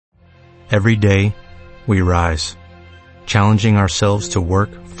Every day, we rise, challenging ourselves to work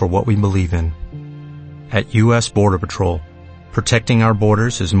for what we believe in. At U.S. Border Patrol, protecting our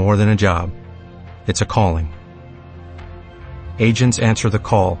borders is more than a job. It's a calling. Agents answer the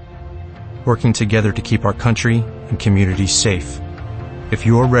call, working together to keep our country and communities safe. If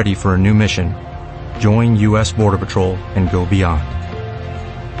you are ready for a new mission, join U.S. Border Patrol and go beyond.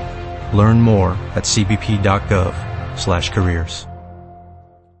 Learn more at cbp.gov/careers.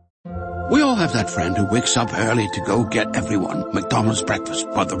 We all have that friend who wakes up early to go get everyone McDonald's breakfast,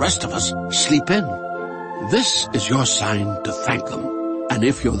 while the rest of us sleep in. This is your sign to thank them. And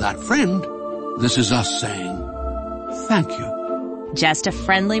if you're that friend, this is us saying thank you. Just a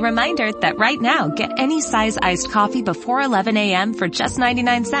friendly reminder that right now, get any size iced coffee before 11 a.m. for just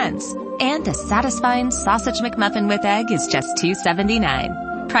 99 cents. And a satisfying sausage McMuffin with egg is just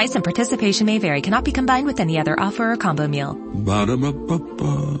 $2.79. Price and participation may vary. Cannot be combined with any other offer or combo meal.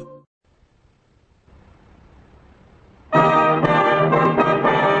 Ba-da-ba-ba-ba.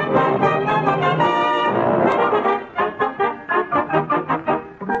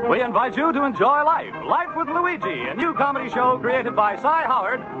 We invite you to enjoy Life with Luigi, a new comedy show created by Cy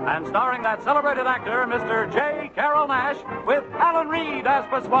Howard and starring that celebrated actor, Mr. J. Carrol Naish, with Alan Reed as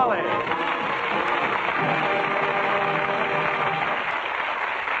Pasquale.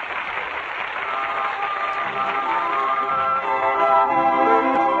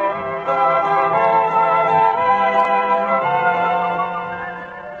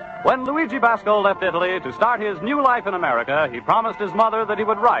 When Luigi Basco left Italy to start his new life in America, he promised his mother that he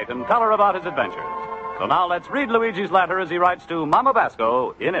would write and tell her about his adventures. So now let's read Luigi's letter as he writes to Mama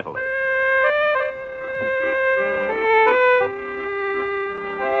Basco in Italy.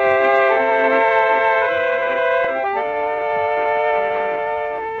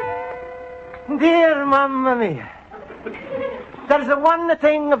 Dear Mamma Mia, there's one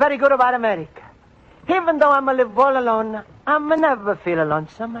thing very good about America. Even though I'm live all alone, I'm never feel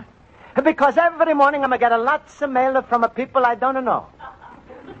lonesome. Because every morning I'm get lots of mail from people I don't know.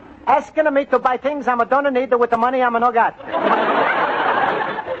 Asking me to buy things I don't need with the money I'm no got.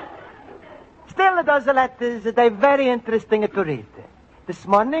 Still, those letters, they're very interesting to read. This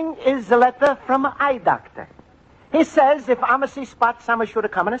morning is a letter from an eye doctor. He says if I'm see spots, I'm sure to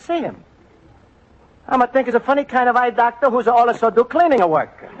come and see him. I think it's a funny kind of eye doctor who's also do cleaning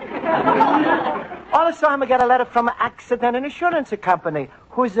work. Also, I'm going to get a letter from an accident insurance company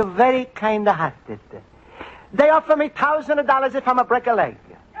who's very kind-hearted. They offer me $1,000 if I'm a break a leg.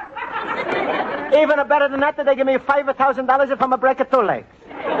 Even better than that, they give me $5,000 if I'm a break a two legs.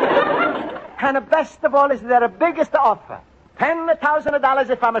 And the best of all is their biggest offer. $10,000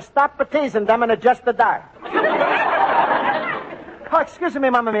 if I'm a stop teasing them and adjust the dart. Oh, excuse me,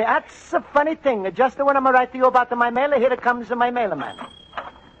 Mamma Mia. That's a funny thing. Just when I'm writing to you about my mail, here comes my mailman.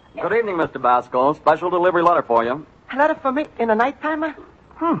 Good evening, Mr. Basco. Special delivery letter for you. A letter for me in the nighttime?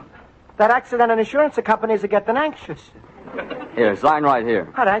 That accident and insurance companies are getting anxious. Here, sign right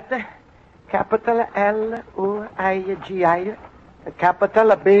here. All right. Capital L-U-I-G-I,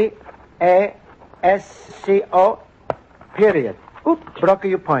 capital B-A-S-C-O, period. Oop, broke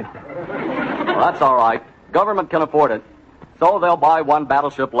your point. Well, that's all right. Government can afford it. So they'll buy one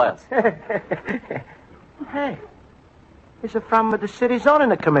battleship less. Hey. Is it from the city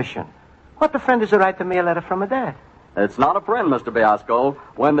zoning commission? What the friend is writing me a letter from there? It's not a friend, Mr. Basco.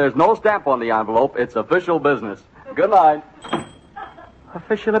 When there's no stamp on the envelope, it's official business. Good night.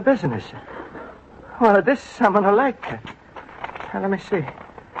 Official business? Well, this I'm going to like. Let me see.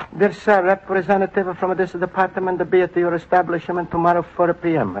 There's a representative from this department to be at your establishment tomorrow 4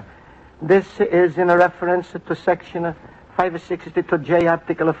 p.m. This is in reference to section 562J,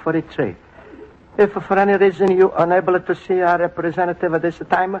 article 43. If for any reason you're unable to see our representative at this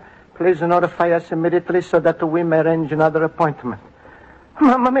time, please notify us immediately so that we may arrange another appointment.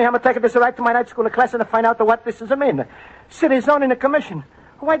 Mamma Mia, I'm taking this right to my night school class and find out what this is mean. City zoning commission.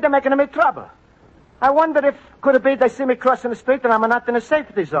 Why they making me trouble? I wonder if could it be they see me crossing the street and I'm not in a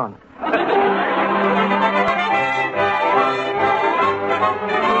safety zone.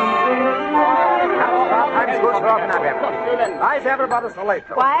 Nice, everybody so late.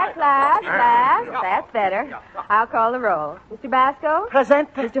 Quiet, class. That's better. I'll call the roll. Mr. Basco?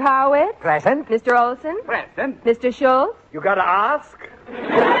 Present. Mr. Horowitz? Present. Mr. Olson? Present. Mr. Schultz? You gotta ask.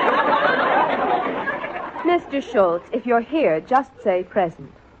 Mr. Schultz, if you're here, just say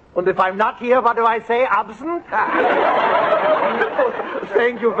present. And if I'm not here, what do I say? Absent?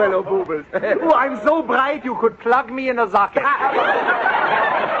 Thank you, fellow boobles. Oh, I'm so bright you could plug me in a socket.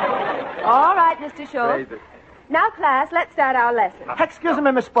 All right, Mr. Schultz. Crazy. Now, class, let's start our lesson. Excuse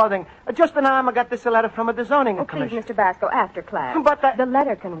me, Miss Spaulding. Just now I got this letter from the zoning Please, commission. Mr. Basco, after class. But the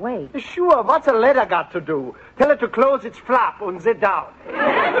letter can wait. Sure, what's a letter got to do? Tell it to close its flap and sit down.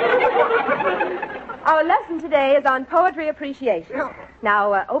 Our lesson today is on poetry appreciation.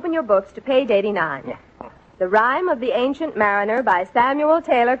 Now, open your books to page 89. The Rhyme of the Ancient Mariner by Samuel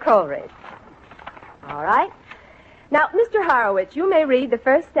Taylor Coleridge. All right. Now, Mr. Horowitz, you may read the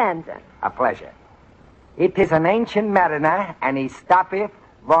first stanza. A pleasure. It is an ancient mariner, and he stoppeth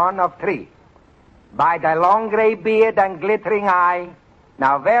one of three. By thy long gray beard and glittering eye,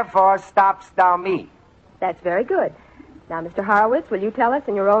 now wherefore stopp'st thou me? That's very good. Now, Mr. Horowitz, will you tell us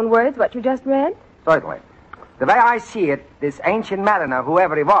in your own words what you just read? Certainly. The way I see it, this ancient mariner,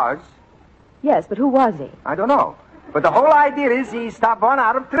 whoever he was... Yes, but who was he? I don't know. But the whole idea is he stopped one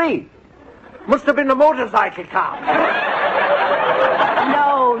out of three. Must have been the motorcycle cop.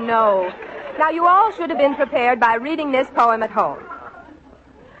 No. Now, you all should have been prepared by reading this poem at home.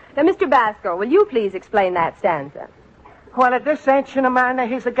 Now, Mr. Basco, will you please explain that stanza? Well, at this ancient mariner,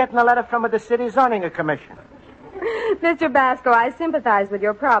 he's getting a letter from the city zoning commission. Mr. Basco, I sympathize with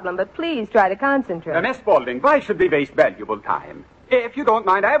your problem, but please try to concentrate. Miss Spaulding, why should we waste valuable time? If you don't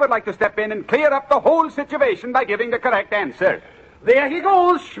mind, I would like to step in and clear up the whole situation by giving the correct answer. There he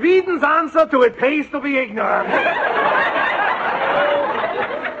goes. Sweden's answer to it pays to be ignorant.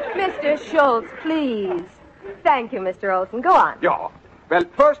 Mr. Schultz, please. Thank you, Mr. Olson. Go on. Yeah. Well,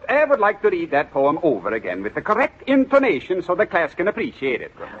 first, I would like to read that poem over again with the correct intonation so the class can appreciate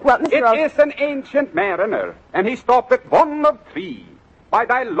it. Well, Mr. Olson... It is an ancient mariner, and he stopped at one of three. By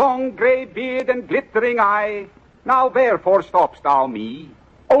thy long gray beard and glittering eye, now wherefore stopp'st thou me?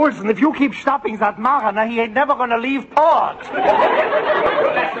 Olson, if you keep stopping that mariner, he ain't never gonna leave port.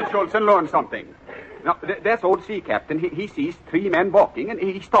 Listen, Schultz, and learn something. Now, that's old sea captain. He sees three men walking, and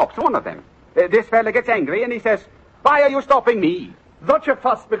he stops one of them. This fella gets angry, and he says, "Why are you stopping me?" Such a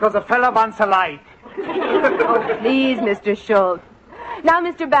fuss because a fella wants a light. Oh, please, Mr. Schultz. Now,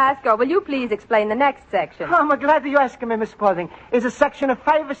 Mr. Basco, will you please explain the next section? Oh, I'm glad that you asked me, Miss Spaulding. It's a section of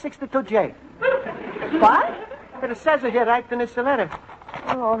 562J. What? It says it here right in this letter.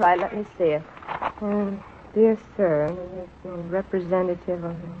 Oh, all right, let me see it. Dear sir, representative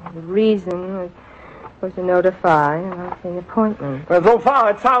of the reason was to notify about the appointment. Well, so far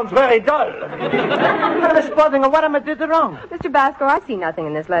it sounds very dull. Miss Spaulding, what am I did wrong? Mr. Basco, I see nothing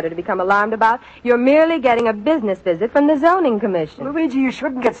in this letter to become alarmed about. You're merely getting a business visit from the zoning commission. Luigi, you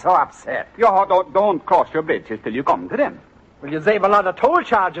shouldn't get so upset. Yeah, don't cross your bridges till you come to them. Well, you save a lot of toll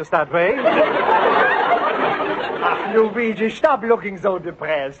charges that way. Luigi, stop looking so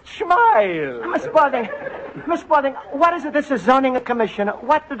depressed. Smile. Miss Spaulding, what is it? This is zoning commission.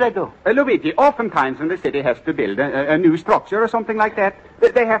 What do they do? Luigi, oftentimes when the city has to build a new structure or something like that,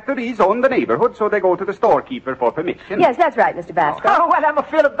 they have to rezone the neighborhood, so they go to the storekeeper for permission. Yes, that's right, Mr. Basco. Oh, well, I'm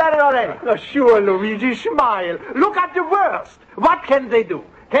feeling better already. Oh, sure, Luigi, smile. Look at the worst. What can they do?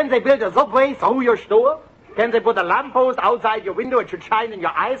 Can they build a subway through your store? Can they put a lamppost outside your window? It should shine in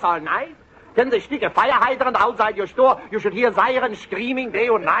your eyes all night. Can they stick a fire hydrant outside your store? You should hear sirens screaming day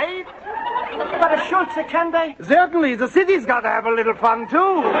and night. But Schultz, can they? Certainly. The city's got to have a little fun,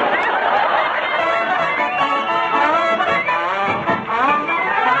 too.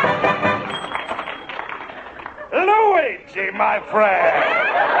 Luigi, my friend.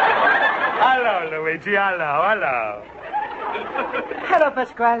 Hello, Luigi. Hello. Hello,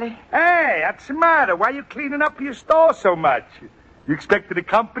 Pasquale. Hey, what's the matter? Why are you cleaning up your store so much? You expected a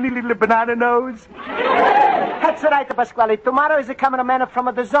company, little banana nose? That's right, Pasquale. Tomorrow is coming a man from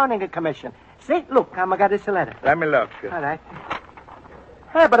the zoning commission. See? Look, I got this letter. Let me look. All right.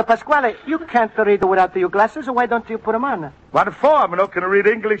 Hey, but Pasquale, you can't read without your glasses, so why don't you put them on? What for? I'm not going to read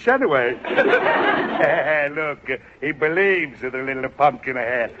English anyway. Hey, look, he believes in the little pumpkin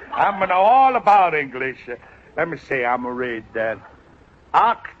ahead. I'm going to know all about English. Let me see, I'm going to read that.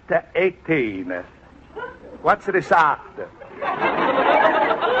 Act 18. What's this act?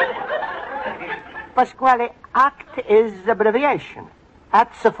 Pasquale, act is abbreviation.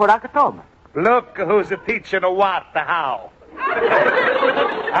 That's for October. Look who's teaching the what, the how.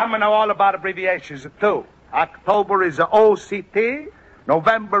 I'm going to know all about abbreviations, too. October is a OCT,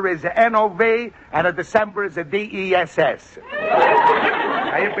 November is a NOV, and December is a DESS.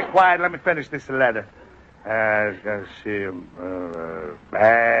 Now, you be quiet. Let me finish this letter. Let's see.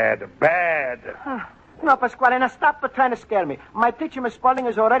 Bad. No, Pasquale, now stop trying to scare me. My teacher, Miss Spaulding,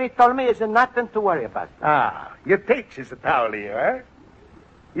 has already told me there's nothing to worry about. Ah, your teacher's a towel you, eh?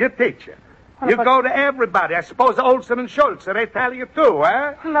 Your teacher. You go to everybody. I suppose Olson and Schultz, they tell you too,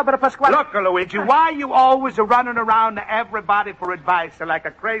 eh? No, but Pasquale... Look, Luigi, why are you always running around to everybody for advice like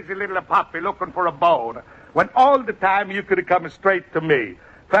a crazy little puppy looking for a bone? when all the time you could have come straight to me?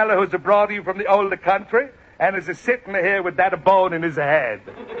 Fella who's brought you from the older country and is sitting here with that bone in his head.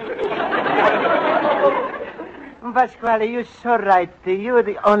 Pasquale, you're so right. You're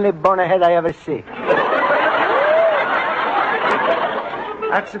the only bonehead I ever see.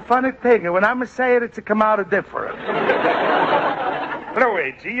 That's a funny thing, and when I'm saying it's a come out different.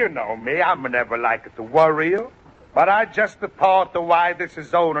 Luigi, you know me. I'm never like to worry you. But I just thought of why this is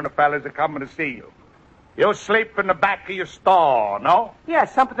zone and the fellas are coming to see you. You sleep in the back of your store, no? Yeah,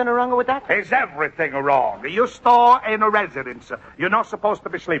 something wrong with that? There's everything wrong. Your store ain't a residence. You're not supposed to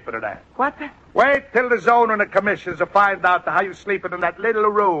be sleeping in there. What? Wait till the zone and the commissioners will find out how you're sleeping in that little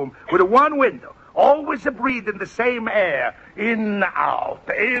room with one window. Always breathing the same air. In, out,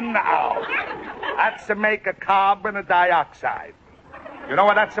 in, out. That's to make a carbon dioxide. You know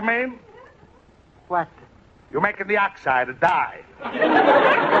what that's to mean? What? You're making the oxide die.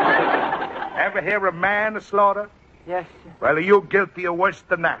 Ever hear a man slaughtered? Yes, sir. Well, you're guilty of worse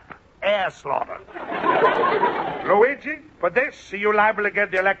than that. Air slaughter. Luigi, for this, you're liable to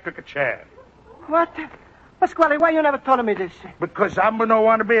get the electric chair. What? Pasquale, why you never told me this? Because I'm going to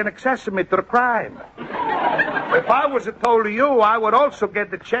want to be an accessory to the crime. If I was told you, I would also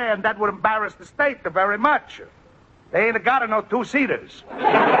get the chair, and that would embarrass the state very much. They ain't got no two-seaters.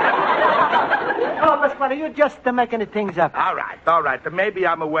 Oh, Pasquale, you're just making things up. All right. Maybe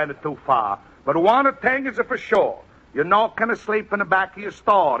I'm went too far. But one thing is for sure. You're not going to sleep in the back of your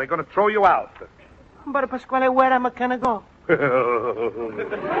store. They're going to throw you out. But, Pasquale, where am I going to go?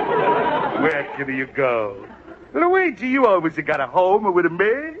 Where can you go? Luigi, you always got a home with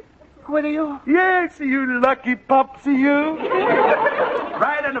me. With you? Yes, you lucky pups, you.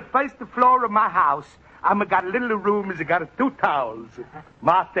 Right on the first floor of my house, I'm got a little room. I got 2 towels.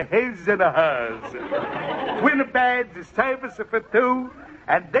 Martha his and hers. Twin beds, a service for 2.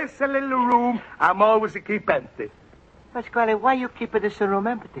 And this little room, I'm always keep empty. Pasquale, why you keep this room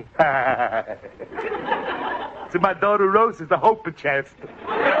empty? So my daughter Rosa is the hope chest.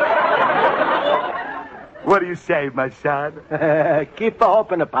 What do you say, my son? Keep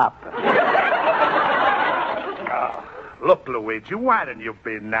hoping, Pop. Look, Luigi, why don't you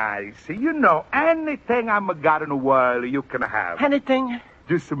be nice? You know, anything I'm got in the world you can have. Anything?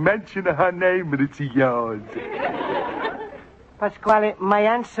 Just mention her name and it's yours. Pasquale, my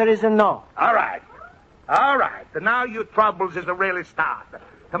answer is no. All right. Now your troubles is a really start.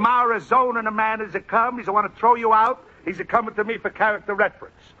 Tomorrow, Zone and the man is come. He's want to throw you out. He's coming to me for character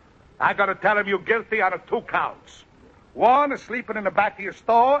reference. I got to tell him you're guilty on 2 counts. 1 is sleeping in the back of your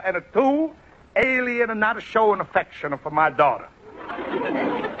store, and 2, alien and not showing affection for my daughter.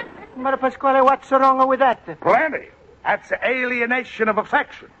 But, Pasquale, what's wrong with that? Plenty. That's alienation of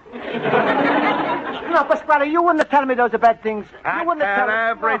affection. No, Pasquale, you wouldn't tell me those bad things. I tell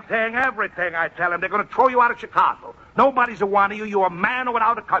everything I tell him. They're going to throw you out of Chicago. Nobody's a one of you. You're a man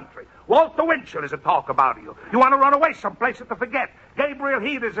without a country. Walter Winchell is a talk about you. You want to run away someplace to forget. Gabriel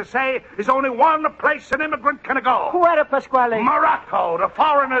Heath is say there's only one place an immigrant can go. Where, Pasquale? Morocco, the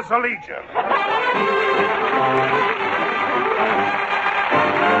foreigner's allegiance.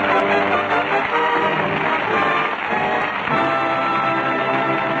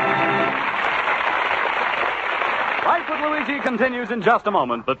 Life with Luigi continues in just a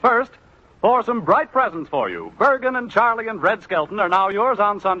moment, but first, for some bright presents for you, Bergen and Charlie and Red Skelton are now yours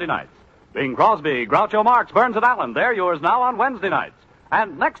on Sunday nights. Bing Crosby, Groucho Marx, Burns and Allen, they're yours now on Wednesday nights.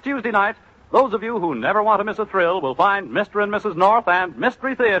 And next Tuesday night, those of you who never want to miss a thrill will find Mr. and Mrs. North and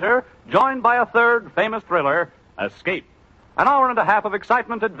Mystery Theater, joined by a third famous thriller, Escape. An hour and a half of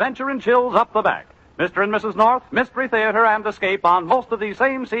excitement, adventure, and chills up the back. Mr. and Mrs. North, Mystery Theater, and Escape on most of these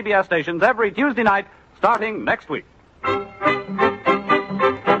same CBS stations every Tuesday night, starting next week.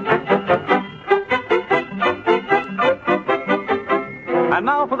 And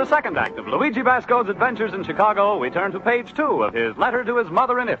now for the second act of Luigi Basco's adventures in Chicago, we turn to page 2 of his letter to his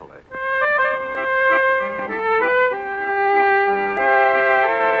mother in Italy.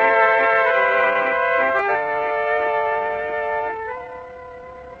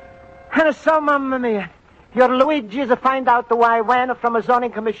 And so, Mamma Mia, your Luigi is find out why when from a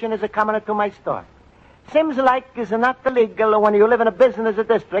zoning commission is coming to my store. Seems like it's not illegal when you live in a business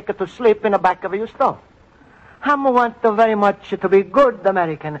district to sleep in the back of your store. I want very much to be good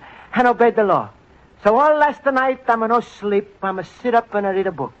American and obey the law. So all last night, I'm no sleep. I'm sit up and read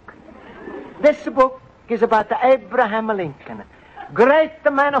a book. This book is about Abraham Lincoln, great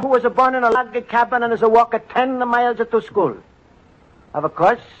man who was born in a log cabin and is a walk 10 miles to school. Of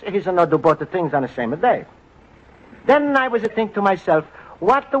course, he's not do both things on the same day. Then I was thinking to myself,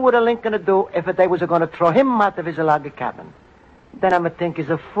 what would a Lincoln do if they was going to throw him out of his log cabin? Then I'm thinking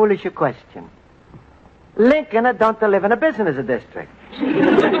it's a foolish question. Lincoln don't live in a business district.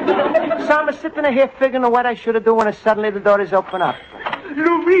 So I'm sitting here figuring what I should do when suddenly the door is open up.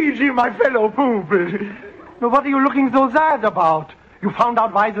 Luigi, my fellow pupil. Now, what are you looking so sad about? You found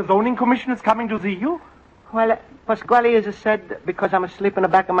out why the zoning commission is coming to see you? Well, Pasquale has said because I'm asleep in the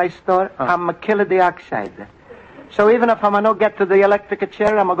back of my store, I'm a killer dioxide. So even if I'm no get to the electric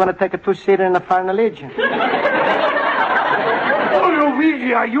chair, I'm going to take a two-seater in the Foreign Legion. Oh,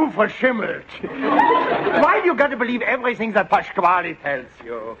 Luigi, are you verschimmelt? Why do you got to believe everything that Pasquale tells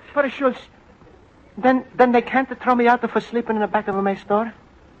you? But Schultz, then they can't throw me out for sleeping in the back of my store?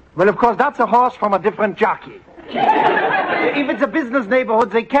 Well, of course, that's a horse from a different jockey. If it's a business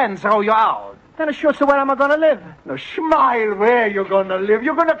neighborhood, they can throw you out. Then Schultz, where am I going to live? Now, smile, where you going to live?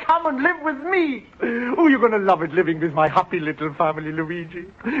 You're going to come and live with me. Oh, you're going to love it living with my happy little family, Luigi.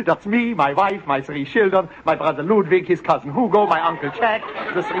 That's me, my wife, my 3 children, my brother Ludwig, his cousin Hugo, my uncle Jack,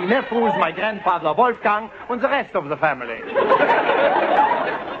 the 3 nephews, my grandfather Wolfgang, and the rest of the family.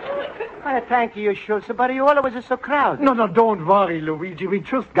 Thank you, Schultz, but you always are so crowded. No, don't worry, Luigi. We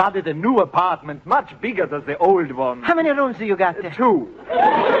just got it a new apartment, much bigger than the old one. How many rooms do you got there? 2.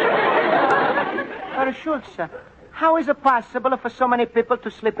 But Schultz, how is it possible for so many people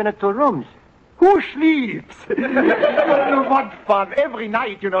to sleep in 2 rooms? Who sleeps? What fun. Every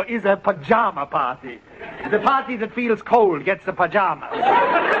night, is a pajama party. The party that feels cold gets the pajamas.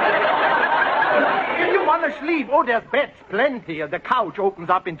 If you want to sleep, there's beds plenty. The couch opens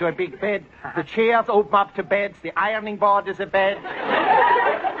up into a big bed. The chairs open up to beds. The ironing board is a bed.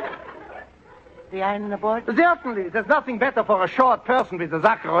 The ironing board? Certainly. There's nothing better for a short person with a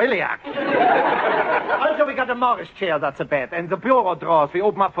sacroiliac. Also, we got a Morris chair that's a bed. And the bureau drawers we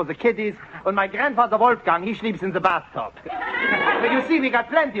open up for the kiddies. And my grandfather Wolfgang, he sleeps in the bathtub. But you see, we got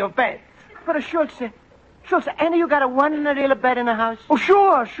plenty of beds. But Schultz, any you got one real bed in the house? Oh,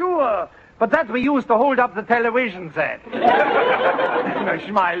 sure. But that we use to hold up the television set. No,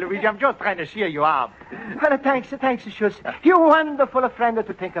 smile, Luigi. I'm just trying to cheer you up. Well, thanks, Schultz. You're wonderful a friend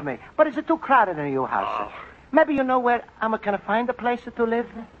to think of me. But is it too crowded in your house? Maybe you know where I'm going to find a place to live?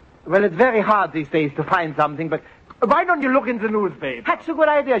 Well, it's very hard these days to find something, but why don't you look in the newspaper? That's a good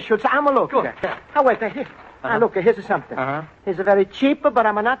idea, Schultz. I'm a look. Good. Oh, wait, here. Look, here's something. It's very cheap, but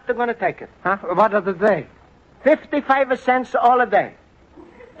I'm not going to take it. What does it say? 55 cents all a day.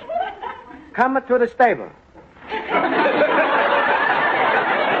 Come to the stable.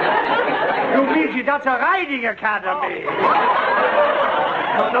 Luigi, that's a riding academy.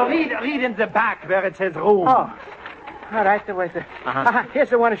 No, read in the back where it says room. Oh, all right, wait. Here's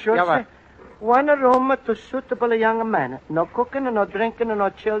the one, Schultz. Yeah, one room to suitable young man. No cooking, no drinking, no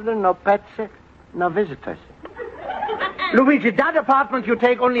children, no pets, no visitors. Luigi, that apartment you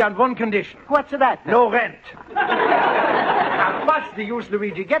take only on one condition. What's that? No rent. Now, what's the use,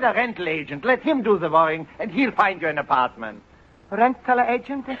 Luigi? Get a rental agent. Let him do the worrying, and he'll find you an apartment. Rental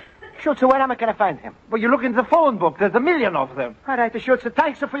agent? Schultz, where am I going to find him? Well, you look in the phone book. There's 1 million of them. All right, Schultz,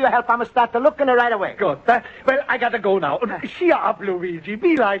 thanks for your help. I'm going to start looking right away. Good. Well, I got to go now. Cheer up, Luigi.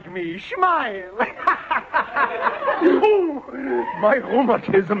 Be like me. Smile. Oh, my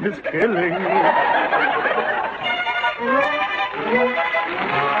rheumatism is killing me.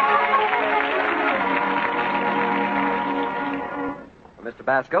 Mr.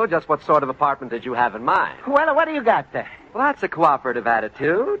 Basco, just what sort of apartment did you have in mind? Well, what do you got there? Well, that's a cooperative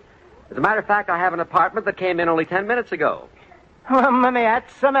attitude. As a matter of fact, I have an apartment that came in only 10 minutes ago. Well, Mommy,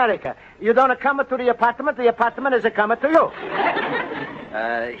 that's America. You don't come to the apartment is a coming to you.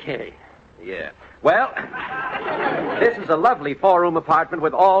 Yeah. Well, this is a lovely 4-room apartment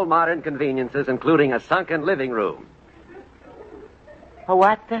with all modern conveniences, including a sunken living room. A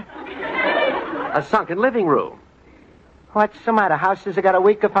what? A sunken living room. What's the matter? House has got a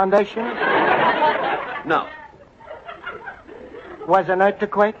weaker foundation? No. Was an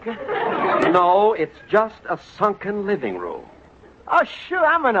earthquake? No, it's just a sunken living room. Oh, sure,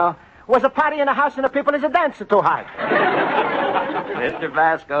 I'm gonna. Was a party in the house and the people is a dancing too high. Mr.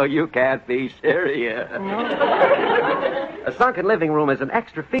 Basco, you can't be serious. No. A sunken living room is an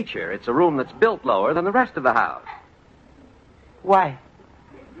extra feature. It's a room that's built lower than the rest of the house. Why?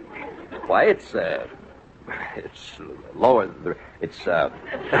 Why, it's lower than the... It's a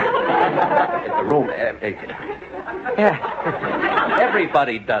room... Yeah.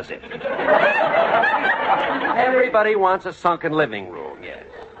 Everybody does it. Everybody wants a sunken living room, yes.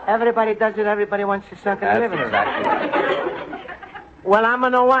 Everybody does it. Everybody wants a sunken living room. Exactly right. Well, I'm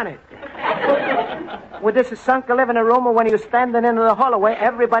gonna want it. With this sunken living room, when you're standing in the hallway,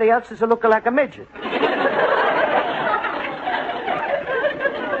 everybody else is looking like a midget.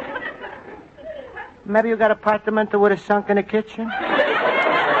 Maybe you got an apartment with a sunken kitchen?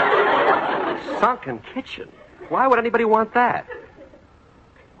 sunken kitchen? Why would anybody want that?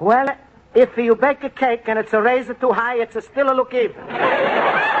 Well, if you bake a cake and it's a razor too high, it's still a look even.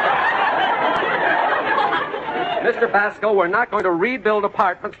 Mr. Basco, we're not going to rebuild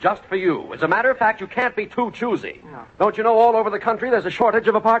apartments just for you. As a matter of fact, you can't be too choosy. No. Don't you know all over the country there's a shortage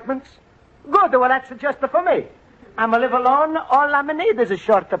of apartments? Good. Well, that's just for me. I'm a live alone. All I'm in need is a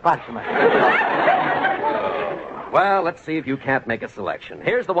short apartment. Well, let's see if you can't make a selection.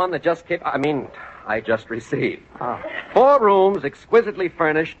 Here's the one that I just received. Oh. 4 rooms, exquisitely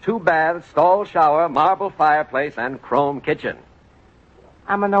furnished, 2 baths, stall shower, marble fireplace, and chrome kitchen.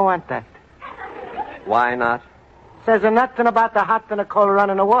 I'm no want that. Why not? Says nothing about the hot and the cold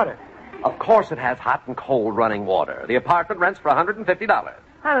running the water. Of course it has hot and cold running water. The apartment rents for $150.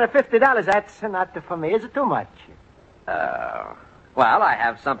 $150, that's not for me. Is it too much? Well, I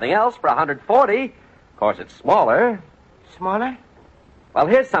have something else for $140. Of course, it's smaller. Smaller? Well,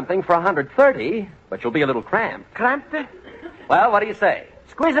 here's something for $130, but you'll be a little cramped. Cramped? Well, what do you say?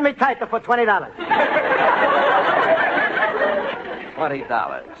 Squeezing me tighter for $20. $20.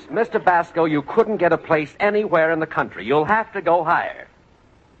 Mr. Basco, you couldn't get a place anywhere in the country. You'll have to go higher.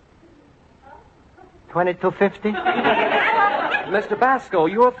 $22.50? Mr. Basco,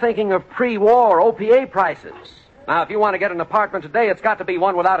 you're thinking of pre-war OPA prices. Now, if you want to get an apartment today, it's got to be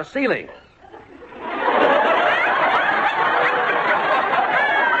one without a ceiling.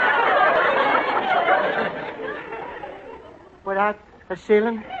 Without a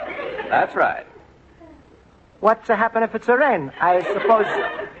ceiling? That's right. What's to happen if it's a rain? I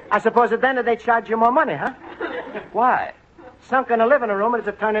suppose that then they charge you more money, huh? Why? Sunk in a living room, it's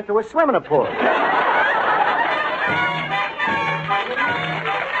turned into a swimming pool.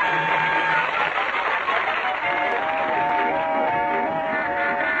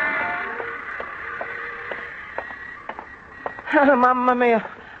 Mamma mia,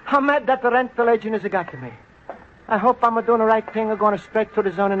 how mad that the rental agent has got to me. I hope I'm doing the right thing. I'm going straight to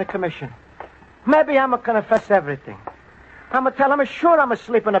the zoning and the commission. Maybe I'm going to confess everything. I'm going to tell them, sure, I'm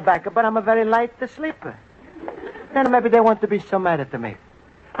asleep in the back, but I'm a very light sleeper. Then maybe they won't be so mad at me.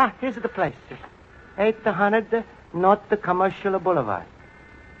 Here's the place. 800 North Commercial Boulevard.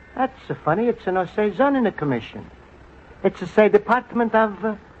 That's funny. It's no say zoning and commission. It's say Department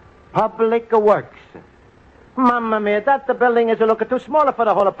of Public Works. Mamma mia, that the building is a little too small for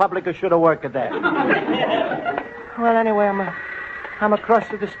the whole public who should have worked there. Well, anyway, I'm across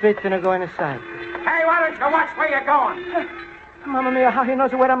the street and I'm going inside. Hey, why don't you watch where you're going? Mamma mia, how he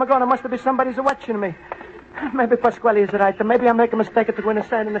knows where I'm going? There must be somebody's watching me. Maybe Pasquale is right. Maybe I make a mistake to go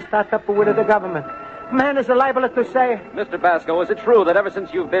inside and start up with the government. Man is liable to say... Mr. Basco, is it true that ever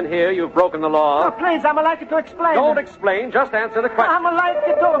since you've been here, you've broken the law? Oh, please, I'm like to explain. Don't explain. Just answer the question. I'm like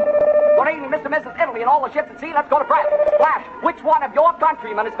to... Good evening, Mr. and Mrs. Italy and all the ships at sea. Let's go to press. Flash, which one of your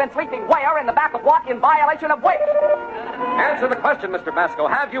countrymen has been sleeping where, in the back of what, in violation of which? Answer the question, Mr. Basco.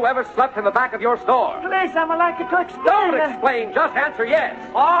 Have you ever slept in the back of your store? Please, I'm like to explain. Don't explain. Just answer yes.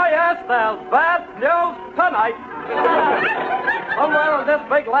 Oh, yes, there's bad news tonight. Somewhere in this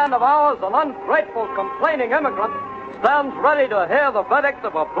big land of ours, an ungrateful, complaining immigrant stands ready to hear the verdict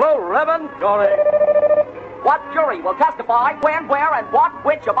of a blue ribbon jury. What jury will testify when, where, and what,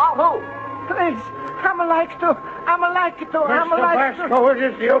 which, about who? Please, I'm like to. Mr. Basco, it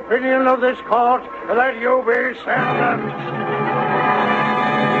is the opinion of this court that you be sentenced.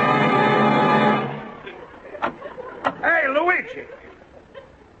 Hey, Luigi.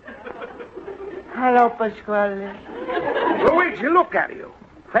 Hello, Pasquale. Luigi, look at you.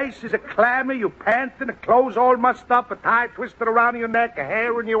 Face is a clammy, you panting, the clothes all mussed up, a tie twisted around your neck, a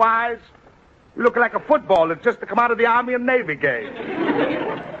hair in your eyes. You look like a footballer just to come out of the Army and Navy game.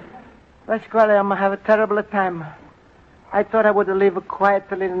 Pasquale, I'm going to have a terrible time. I thought I would leave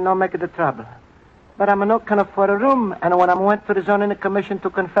quietly and not make the trouble. But I'm not going to afford a room, and when I went to the zoning commission to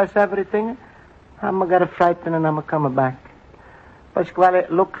confess everything, I'm going to get frightened and I'm going to come back. Pasquale,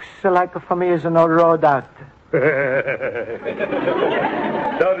 it looks like for me is no road out.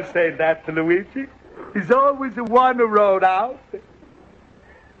 Don't say that to Luigi. He's always the one who rode out.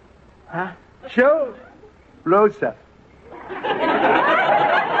 Huh? Sure. Rosa.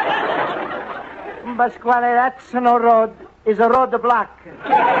 Pasquale, that's no road. It's a road block.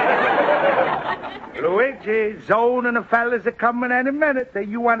 Luigi, Zone and the fellas are coming any minute.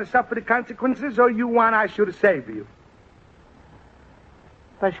 You want to suffer the consequences or you want I should save you?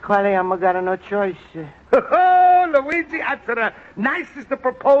 Pasquale, I'm got no choice. Oh, Luigi, that's the nicest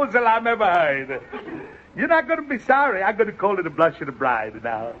proposal I've ever heard. You're not going to be sorry. I'm going to call it a blush of the bride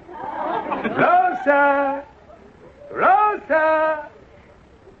now. Rosa! Rosa!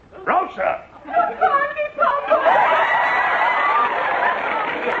 Rosa!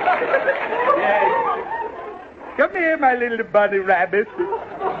 Yes. Come here, my little bunny rabbit.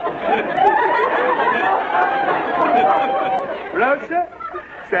 Rosa,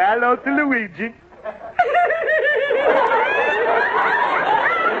 say hello to Luigi.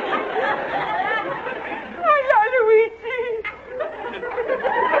 Hello, Luigi.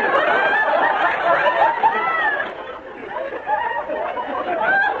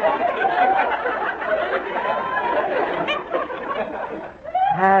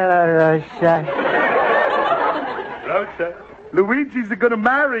 Hello, Rosa. Rosa, Luigi's going to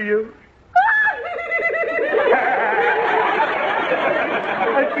marry you.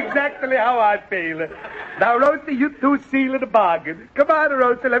 That's exactly how I feel. Now, Rosa, you two seal in a bargain. Come on,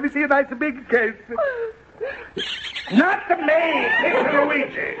 Rosa, let me see a nice big case. Not the maid, Mr.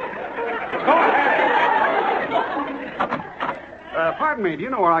 Luigi. Go ahead. Pardon me, do you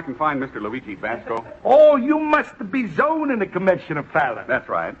know where I can find Mr. Luigi Basco? Oh, you must be zoning the Commissioner Fallon. That's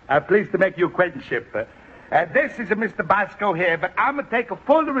right. I'm pleased to make your acquaintanceship. This is a Mr. Basco here, but I'm going to take a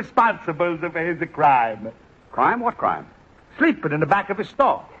full responsibility for his crime. Crime? What crime? Sleeping in the back of his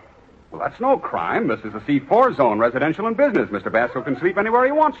store. Well, that's no crime. This is a C4 zone, residential and business. Mr. Basco can sleep anywhere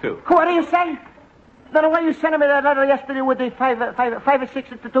he wants to. What do you say? Then why you sent me that letter yesterday with the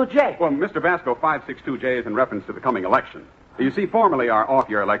 562J? Well, Mr. Basco, 562J is in reference to the coming election. You see, formerly our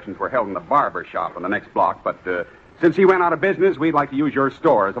off-year elections were held in the barber shop on the next block, but since he went out of business, we'd like to use your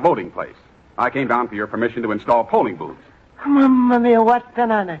store as a voting place. I came down for your permission to install polling booths. Mamma mia, what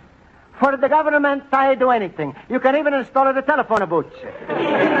an honor. For the government, I do anything. You can even install the telephone booth.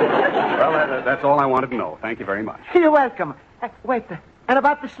 Well, that's all I wanted to know. Thank you very much. You're welcome. Wait, and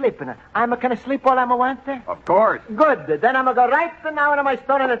about the sleeping, I'm going to sleep while I'm a want? Of course. Good. Then I'm going to go right now into my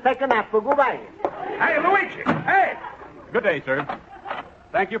store and take a nap. Goodbye. Hey, Luigi. Hey. Good day, sir.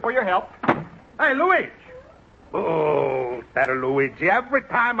 Thank you for your help. Hey, Luigi. Oh, that Luigi. Every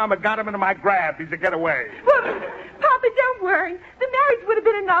time I'm got him into my grab, he's a getaway. Well, Papa, don't worry. The marriage would have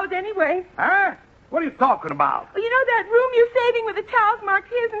been annulled anyway. Huh? What are you talking about? Well, you know that room you're saving with the towels marked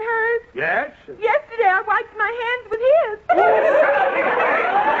his and hers? Yes? Yesterday I wiped my hands with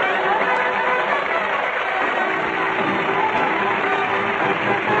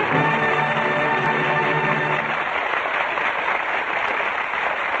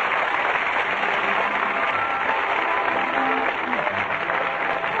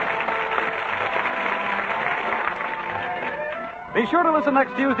Be sure to listen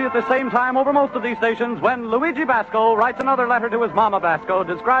next Tuesday at the same time over most of these stations when Luigi Basco writes another letter to his Mama Basco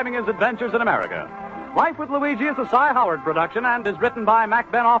describing his adventures in America. Life with Luigi is a Cy Howard production and is written by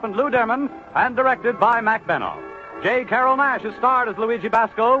Mac Benoff and Lou Derman and directed by Mac Benoff. J. Carrol Naish is starred as Luigi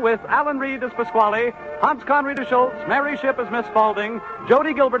Basco with Alan Reed as Pasquale, Hans Conried as Schultz, Mary Shipp as Miss Spaulding,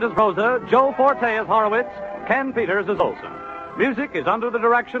 Jody Gilbert as Rosa, Joe Forte as Horowitz, Ken Peters as Olson. Music is under the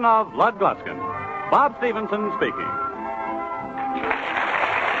direction of Lud Gluskin. Bob Stevenson speaking.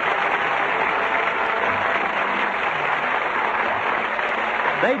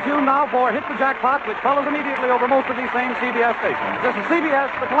 Stay tuned now for Hit the Jackpot, which follows immediately over most of these same CBS stations. This is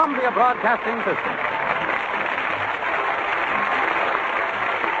CBS, the Columbia Broadcasting System.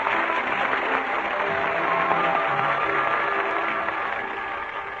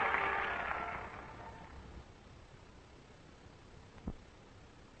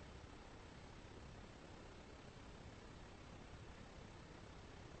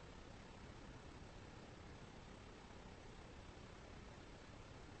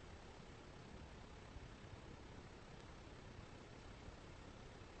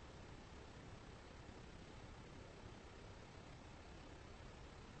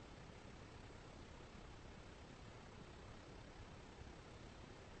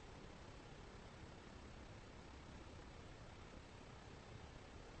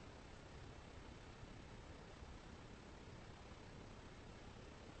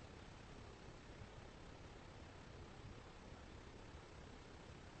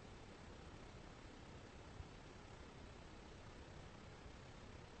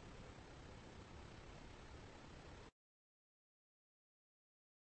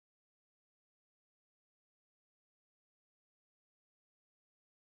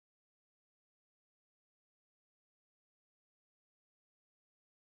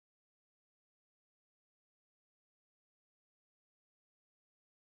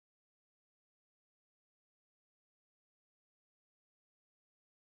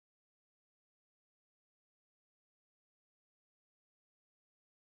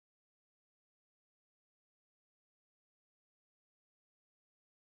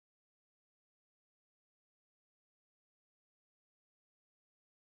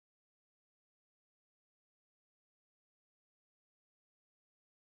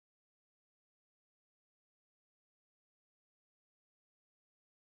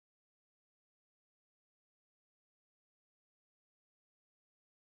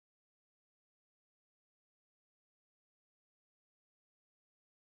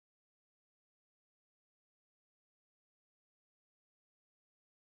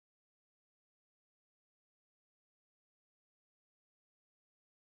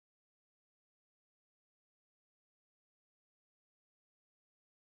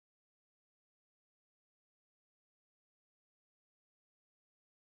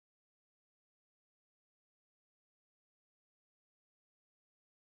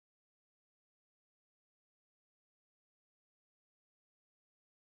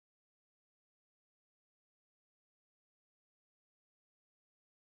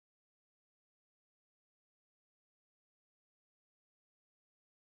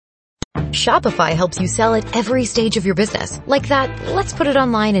 Shopify helps you sell at every stage of your business. Like that, let's put it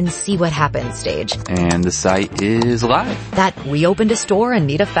online and see what happens stage. And the site is live. That we opened a store and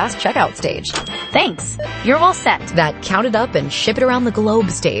need a fast checkout stage. Thanks. You're all set. That count it up and ship it around the globe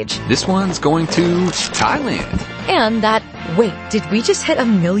stage. This one's going to Thailand. And that, wait, did we just hit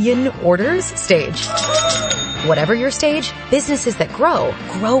 1 million orders stage? Whatever your stage, businesses that grow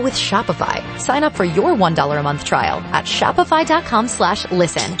with Shopify. Sign up for your $1 a month trial at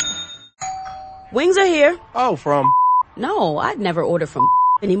shopify.com/listen. Wings are here. Oh, from? No, I'd never order from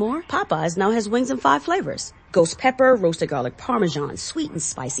anymore. Popeyes now has wings in 5 flavors. Ghost pepper, roasted garlic parmesan, sweet and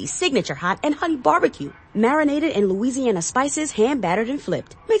spicy, signature hot, and honey barbecue. Marinated in Louisiana spices, hand battered and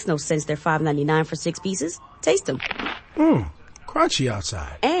flipped. Makes no sense they're $5.99 for 6 pieces. Taste them. Crunchy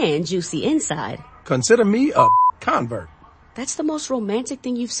outside. And juicy inside. Consider me a convert. That's the most romantic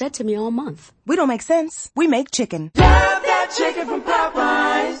thing you've said to me all month. We don't make sense. We make chicken. Love that chicken from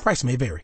Popeyes. Price may vary.